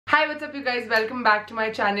Hi, what's up you guys? Welcome back to my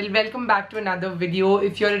channel. Welcome back to another video.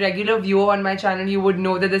 If you're a regular viewer on my channel, you would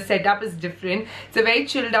know that the setup is different. It's a very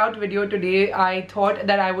chilled out video today. I thought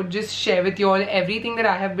that I would just share with you all everything that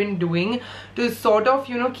I have been doing to sort of,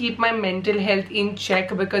 keep my mental health in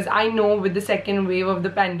check, because I know with the second wave of the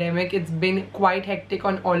pandemic, it's been quite hectic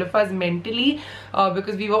on all of us mentally,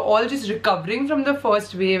 because we were all just recovering from the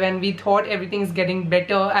first wave and we thought everything's getting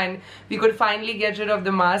better and we could finally get rid of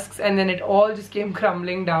the masks, and then it all just came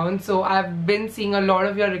crumbling down. So I've been seeing a lot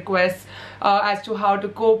of your requests as to how to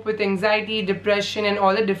cope with anxiety, depression and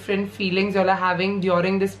all the different feelings y'all are having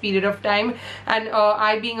during this period of time. And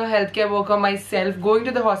I, being a healthcare worker myself, going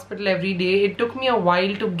to the hospital every day, it took me a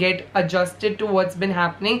while to get adjusted to what's been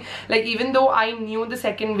happening. Like, even though I knew the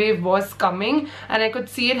second wave was coming and I could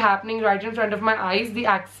see it happening right in front of my eyes, the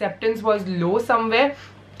acceptance was low somewhere.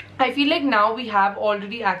 I feel like now we have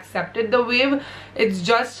already accepted the wave. It's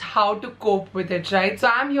just how to cope with it, right? So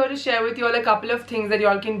I'm here to share with you all a couple of things that you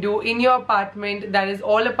all can do in your apartment that is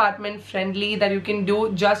all apartment friendly, that you can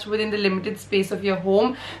do just within the limited space of your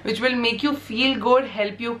home, which will make you feel good,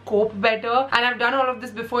 help you cope better. And I've done all of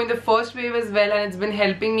this before in the first wave as well, and it's been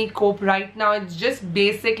helping me cope right now. It's just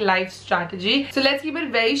basic life strategy. So let's keep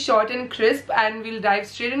it very short and crisp and we'll dive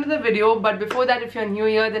straight into the video. But before that, if you're new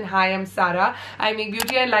here, then hi, I'm Sarah. I make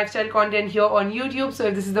beauty and lifestyle content here on YouTube. So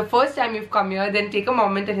if this is the first time you've come here, then take a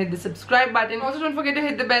moment and hit the subscribe button. Also, don't forget to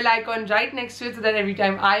hit the bell icon right next to it so that every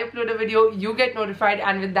time I upload a video, you get notified.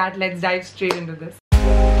 And with that, let's dive straight into this.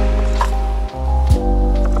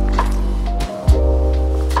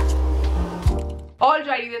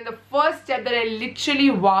 Alrighty, then the first step that I literally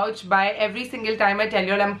vouch by every single time I tell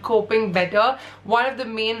you all I'm coping better, one of the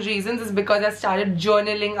main reasons is because I started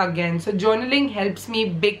journaling again. So journaling helps me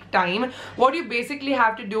big time. What you basically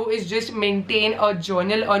have to do is just maintain a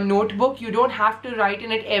journal, a notebook. You don't have to write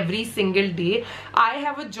in it every single day. I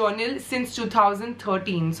have a journal since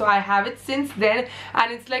 2013, so I have it since then,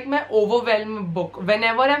 and it's like my overwhelmed book.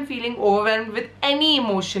 Whenever I'm feeling overwhelmed with any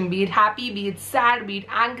emotion, be it happy, be it sad, be it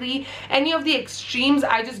angry, any of the extremes,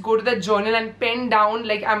 I just go to the journal and pen down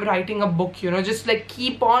like I'm writing a book, just like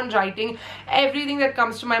keep on writing everything that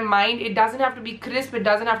comes to my mind. It doesn't have to be crisp, it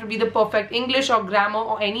doesn't have to be the perfect English or grammar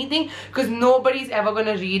or anything, because nobody's ever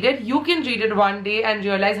gonna read it. You can read it one day and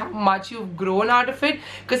realize how much you've grown out of it,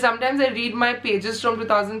 because sometimes I read my pages from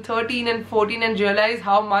 2013 and 14 and realize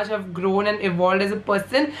how much I've grown and evolved as a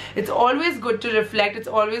person. It's always good to reflect. It's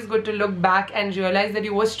always good to look back and realize that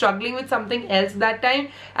you were struggling with something else that time,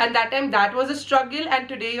 and that time that was a struggle, and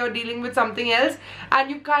today you're dealing with something else, and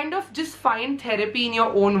you kind of just find therapy in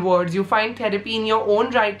your own words. You find therapy in your own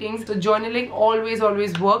writings. So journaling always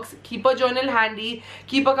works. Keep a journal handy.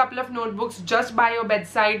 Keep a couple of notebooks just by your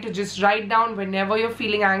bedside to just write down whenever you're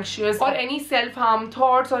feeling anxious or any self-harm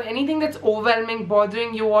thoughts or anything that's overwhelming,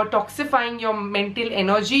 bothering you or toxifying your mental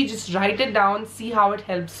energy. Just write it down, see how it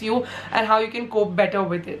helps you and how you can cope better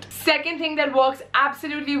with it. Second thing that works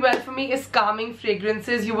absolutely well for me is calming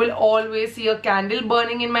fragrances. You will always see a candle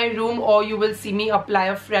burning in my room, or you will see me apply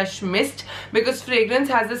a fresh mist, because fragrance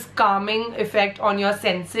has this calming effect on your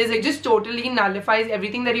senses. It just totally nullifies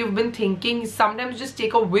everything that you've been thinking. Sometimes just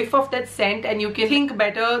take a whiff of that scent and you can think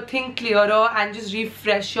better, think clearer, and just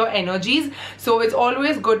refresh your energies. So it's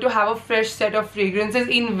always good to have a fresh set of fragrances.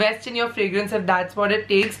 Invest in your fragrance if that's what it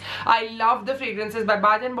takes. I love the fragrances by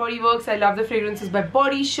Bath & Body Works. I love the fragrances by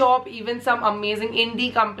Body Shop. Even some amazing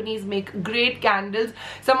indie companies make great candles.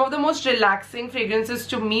 Some of the most relaxing fragrances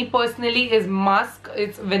to me personally is musk.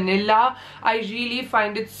 It's vanilla. I really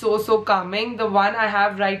find it so calming. The one I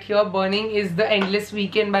have right here burning is the Endless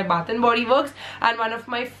Weekend by Bath & Body Works, and one of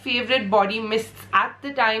my favorite body mists at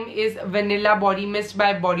the time is Vanilla Body Mist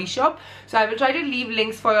by Body Shop. So I will try to leave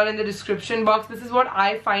links for you all in the description box. This is what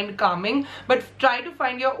I find calming, but try to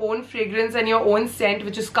find your own fragrance and your own scent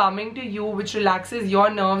which is calming to you, which relaxes your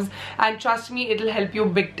nerves, and trust me, it'll help you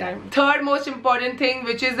big time. Third most important thing,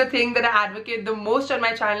 which is the thing that I advocate the most on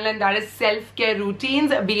my channel, and that is self-care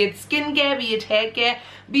routines. Be it skincare, be it hair care,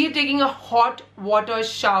 be it taking a hot water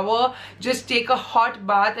shower. Just take a hot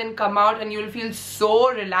bath and come out and you'll feel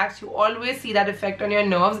so relaxed. You always see that effect on your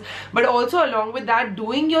nerves. But also along with that,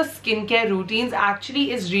 doing your skincare routines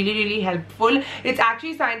actually is really helpful. It's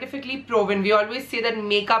actually scientifically proven. We always say that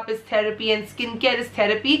makeup is therapy and skincare is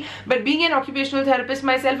therapy, but being an occupational therapist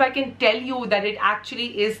myself, I can tell you that it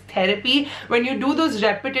actually is therapy. When you do those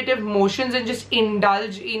repetitive motions and just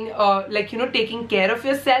indulge in like, you know, taking care of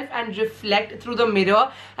yourself and reflect through the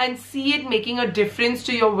mirror and see it making a difference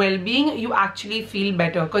to your well-being, you actually feel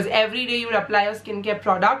better, because every day you will apply your skincare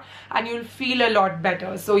product and you'll feel a lot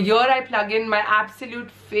better. So here I plug in my absolute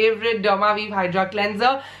favorite Dermavive Hydra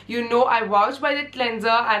cleanser. You know, I vouch by that cleanser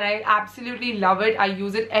and I absolutely love it. I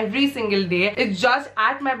use it every single day. It's just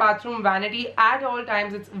at my bathroom vanity at all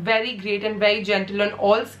times. It's very great and very gentle on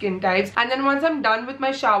all skin types. And then once I'm done with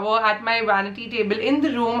my shower, at my vanity table in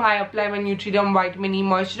the room, I apply my Neutriderm Vitamin E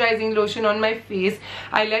Moisturising Lotion on my face.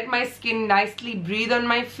 I let my skin nicely breathe on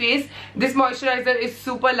my face. This moisturizer is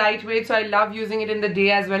super lightweight, so I love using it in the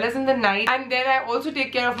day as well as in the night. And then I also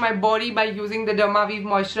take care of my body by using the Dermavive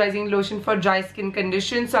Moisturising Lotion for dry skin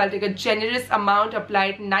conditions. So I'll take a generous amount, apply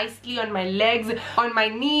it nicely on my legs, on my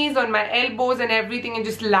knees, on my elbows and everything, and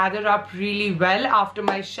just lather up really well after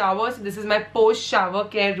my shower. So this is my post shower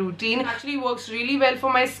care routine. It actually works really well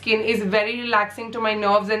for my skin, is very relaxing to my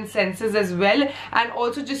nerves and senses as well, and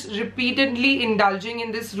also just repeatedly indulging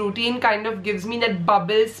in this routine kind of gives me that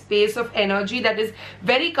bubble space of energy that is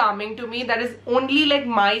very calming to me. That is only like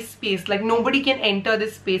my space, like nobody can enter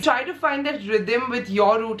this space. Try to find that rhythm with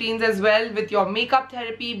your routines as well, with your makeup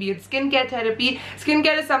therapy, be it skincare therapy.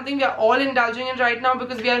 Skincare is something we are all indulging in right now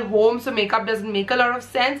because we are home, so makeup doesn't make a lot of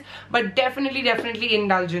sense, but definitely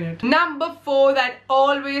indulge in it. Number 4 that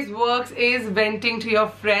always works is venting to your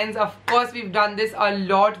friends. Of course, we've done this a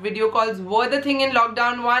lot. Video calls were the thing in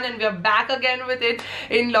lockdown 1 and we are back again with it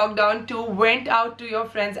in lockdown 2. Vent out to your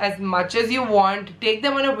friends as much as you want. Take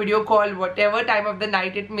them on a video call, whatever time of the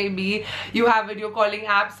night it may be. You have video calling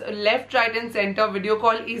apps left, right and center. Video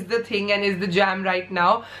call is the thing and is the jam right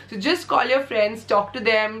now. So just call your friends, talk to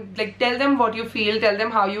them, like tell them what you feel, tell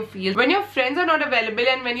them how you feel. When your friends are not available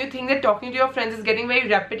and when you think that talking to your friends is getting very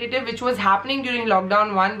repetitive, which was happening during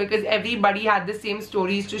lockdown 1 because everybody had the same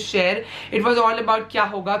stories to share. It was all about kya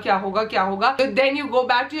hoga, kya hoga, kya hoga. So then you go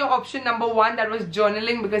back to your option number 1, that was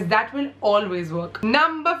journaling, because that will always work.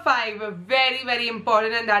 Number 5, very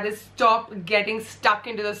important, and that is stop getting stuck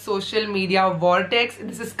into the social media vortex.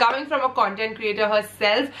 This is coming from a content creator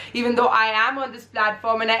herself. Even though I am on this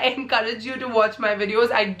platform and I encourage you to watch my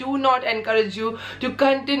videos, I do not encourage you to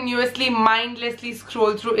continuously mindlessly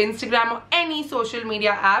scroll through Instagram or any social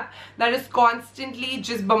media app that is constantly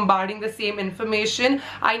just bombarding the same information.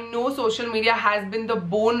 I know social media has been the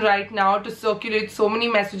bone right now to circulate so many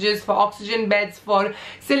messages for oxygen beds, for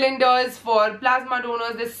cylinders, for plasma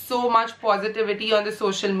donors. There's so much positivity on the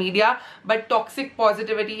social media, but toxic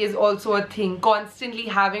positivity is also a thing. Constantly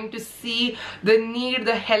having to see the need,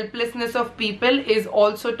 the helplessness of people is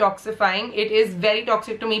also toxifying. It is very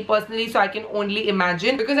toxic to me personally, so I can only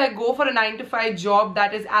imagine, because I go for a 9-to-5 job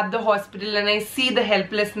that is at the hospital and I see the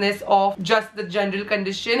helplessness of just the general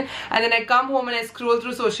condition, and then I come home and I scroll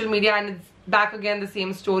through social media and it's back again the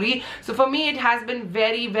same story. So for me it has been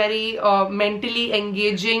very mentally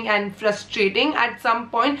engaging and frustrating at some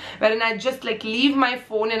point, wherein I just like leave my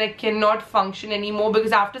phone and I cannot function anymore,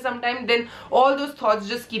 because after some time then all those thoughts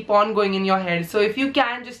just keep on going in your head. So if you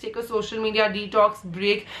can just take a social media detox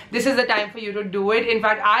break, this is the time for you to do it. In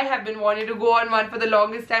fact, I have been wanting to go on one for the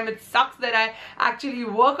longest time. It sucks that I actually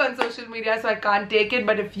work on social media, so I can't take it,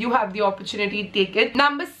 but if you have the opportunity, take it.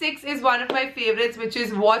 Number 6 is one of my favorites, which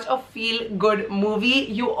is watch a feel good movie.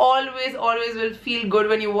 You always will feel good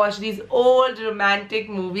when you watch these old romantic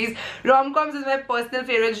movies. Rom-coms is my personal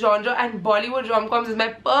favorite genre, and Bollywood rom-coms is my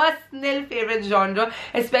personal favorite genre,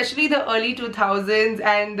 especially the early 2000s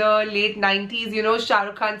and the late 90s, you know, Shah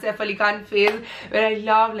Rukh Khan, Saif Ali Khan phase, where I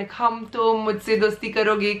love like Hum Tum, Mujhse Dosti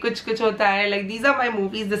Karoge, Kuch Kuch Hota Hai. Like these are my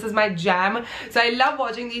movies. This is my jam. So I love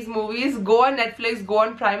watching these movies. Go on Netflix, go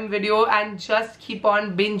on Prime Video and just keep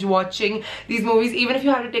on binge watching these movies. Even if you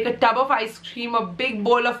have to take a tub of ice cream, a big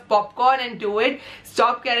bowl of popcorn and do it.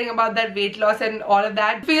 Stop caring about that weight loss and all of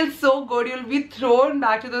that. It feels so good. You'll be thrown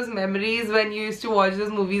back to those memories when you used to watch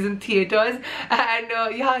those movies in theaters. And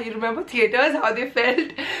yeah, you remember theaters, how they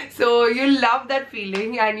felt. So you'll love that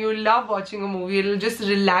feeling and you'll love watching a movie. It'll just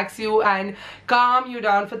relax you and calm you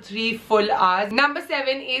down for 3 full hours. Number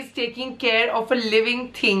 7 is taking care of a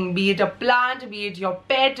living thing. Be it a plant, be it your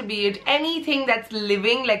pet, be it anything that's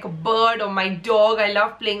living, like a bird or my dog. I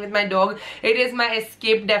love playing with my dog. It is my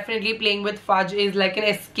escape. Definitely playing with Fudge is like an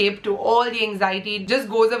escape to all the anxiety. It just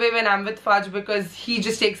goes away when I'm with Fudge because he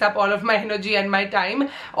just takes up all of my energy and my time.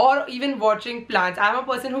 Or even watching plants. I'm a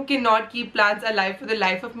person who cannot keep plants alive for the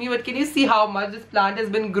life of me, but can you see how much this plant has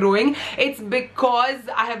been growing? It's because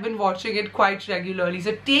I have been watching it quite regularly.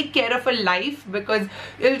 So take care of a life, because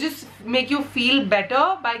it'll just make you feel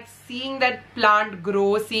better by seeing that plant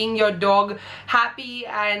grow, seeing your dog happy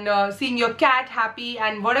and seeing your cat happy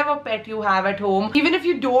and whatever pet pet you have at home. Even if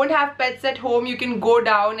you don't have pets at home, you can go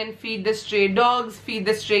down and feed the stray dogs, feed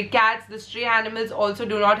the stray cats. The stray animals also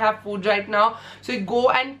do not have food right now, so you go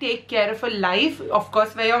and take care of a life. Of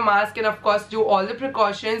course, wear your mask and of course do all the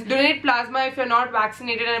precautions. Donate plasma if you're not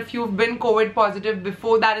vaccinated, and if you've been COVID positive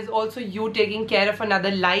before, that is also you taking care of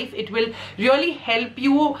another life. It will really help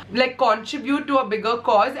you like contribute to a bigger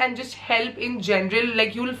cause and just help in general.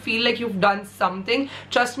 Like you'll feel like you've done something.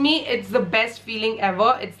 Trust me, it's the best feeling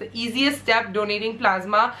ever. It's the easiest step. Donating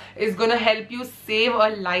plasma is gonna help you save a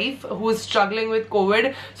life who's struggling with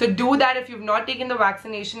COVID. So do that if you've not taken the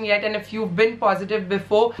vaccination yet and if you've been positive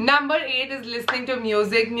before. Number 8 is listening to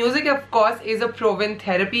music. Music, of course, is a proven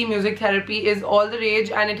therapy. Music therapy is all the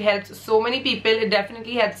rage and it helps so many people. It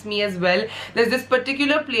definitely helps me as well. There's this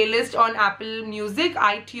particular playlist on Apple Music,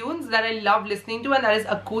 iTunes, that I love listening to, and that is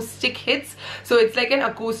acoustic hits. So it's like an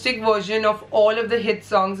acoustic version of all of the hit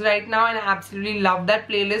songs right now, and I absolutely love that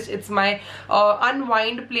playlist. It's my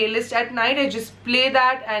unwind playlist at night. I just play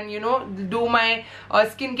that and, you know, do my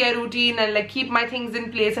skincare routine and like keep my things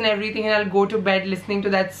in place and everything, and I'll go to bed listening to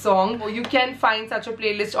that song. You can find such a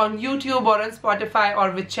playlist on YouTube or on Spotify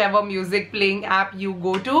or whichever music playing app you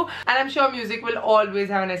go to, and I'm sure music will always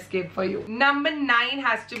have an escape for you. Number 9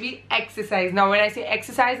 has to be exercise. Now when I say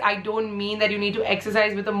exercise, I don't mean that you need to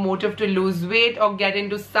exercise with a motive to lose weight or get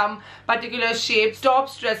into some particular shape. Stop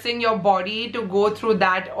stressing your body to go through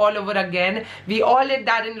that all over again. We all did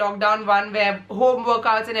that in lockdown 1 where home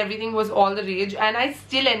workouts and everything was all the rage, and I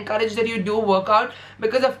still encourage that you do workout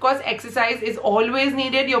because of course exercise is always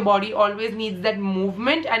needed. Your body always needs that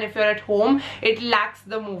movement, and if you're at home it lacks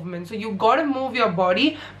the movement. So you gotta move your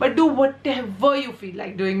body, but do whatever you feel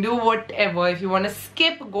like doing. Do whatever. If you want to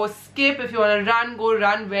skip, go skip. If you want to run, go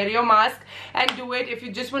run. Wear your mask and do it. If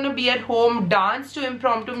you just want to be at home, dance to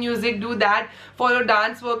impromptu music, do that. Follow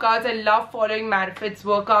dance workouts. I love following MadFit's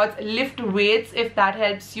workouts. Lift weights if that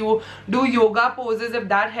helps you. Do yoga poses if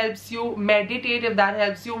that helps you. Meditate if that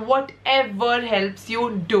helps you. Whatever helps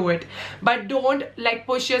you, do it. But don't like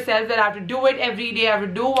push yourself that I have to do it every day. I have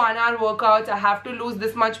to do 1 hour workouts. I have to lose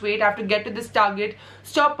this much weight. I have to get to this target.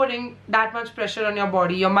 Stop putting that much pressure on your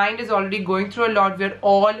body. Your mind is already going through a lot. We're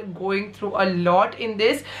all going through a lot in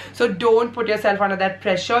this. So don't put yourself under that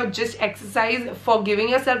pressure. Just exercise for giving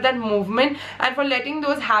yourself that movement and for letting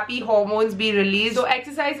those happy hormones be released. So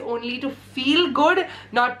exercise only to feel good,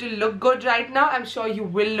 not to look good right now. I'm sure you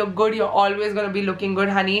will look good. You're always going to be looking good,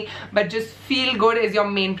 honey. But just feel good is your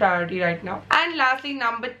main priority right now. And lastly,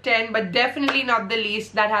 number 10, but definitely not the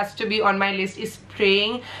least, that has to be on my list, is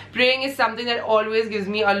praying. Praying is something that always gives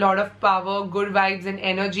me a lot of power, good vibes and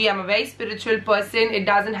energy. I'm a very spiritual person. It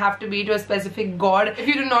doesn't have to be to a specific God. If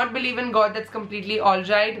you do not believe in God, that's completely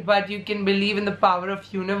alright, but you can believe in the power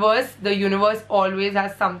of universe. The universe always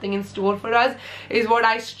has something in store for us, is what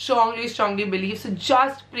I strongly believe. So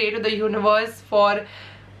just pray to the universe for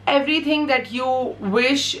everything that you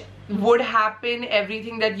wish would happen,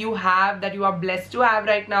 everything that you have, that you are blessed to have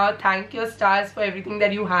right now. Thank your stars for everything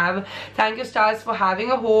that you have. Thank your stars for having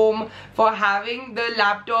a home, for having the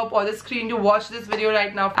laptop or the screen to watch this video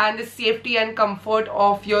right now, and the safety and comfort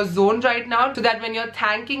of your zone right now, so that when you're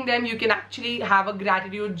thanking them, you can actually have a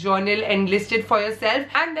gratitude journal and list it for yourself,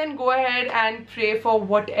 and then go ahead and pray for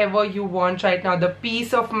whatever you want right now. The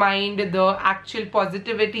peace of mind, the actual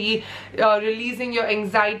positivity, releasing your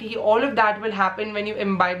anxiety, all of that will happen when you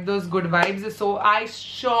imbibe those good vibes. So I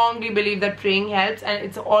strongly believe that praying helps, and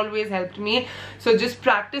it's always helped me. So just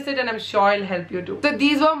practice it and I'm sure it'll help you too. So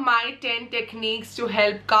these were my 10 techniques to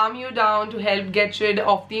help calm you down, to help get rid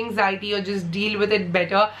of the anxiety or just deal with it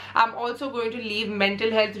better. I'm also going to leave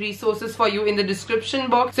mental health resources for you in the description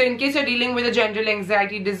box. So in case you're dealing with a general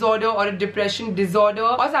anxiety disorder or a depression disorder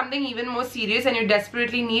or something even more serious and you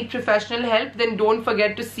desperately need professional help, then don't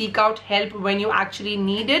forget to seek out help when you actually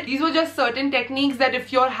need it. These were just certain techniques that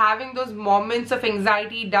if you're having those moments of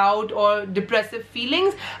anxiety, doubt or depressive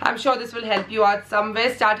feelings, I'm sure this will help you out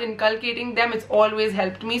somewhere. Start inculcating them. It's always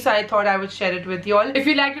helped me, so I thought I would share it with you all. If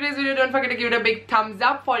you liked today's video, don't forget to give it a big thumbs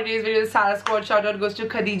up. For today's video, the Sarah Squad shout out goes to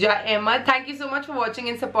Khadija Ahmed. Thank you so much for watching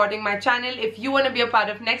and supporting my channel. If you want to be a part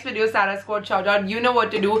of next video Sarah Squad shout out, you know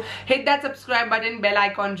what to do. Hit that subscribe button, bell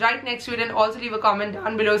icon right next to it, and also leave a comment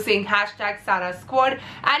down below saying hashtag Sarah Squad,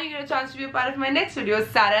 and you get a chance to be a part of my next video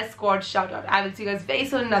Sarah Squad shout out. I will see you guys very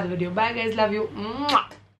soon in another video. Bye guys, love you.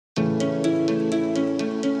 Mwah.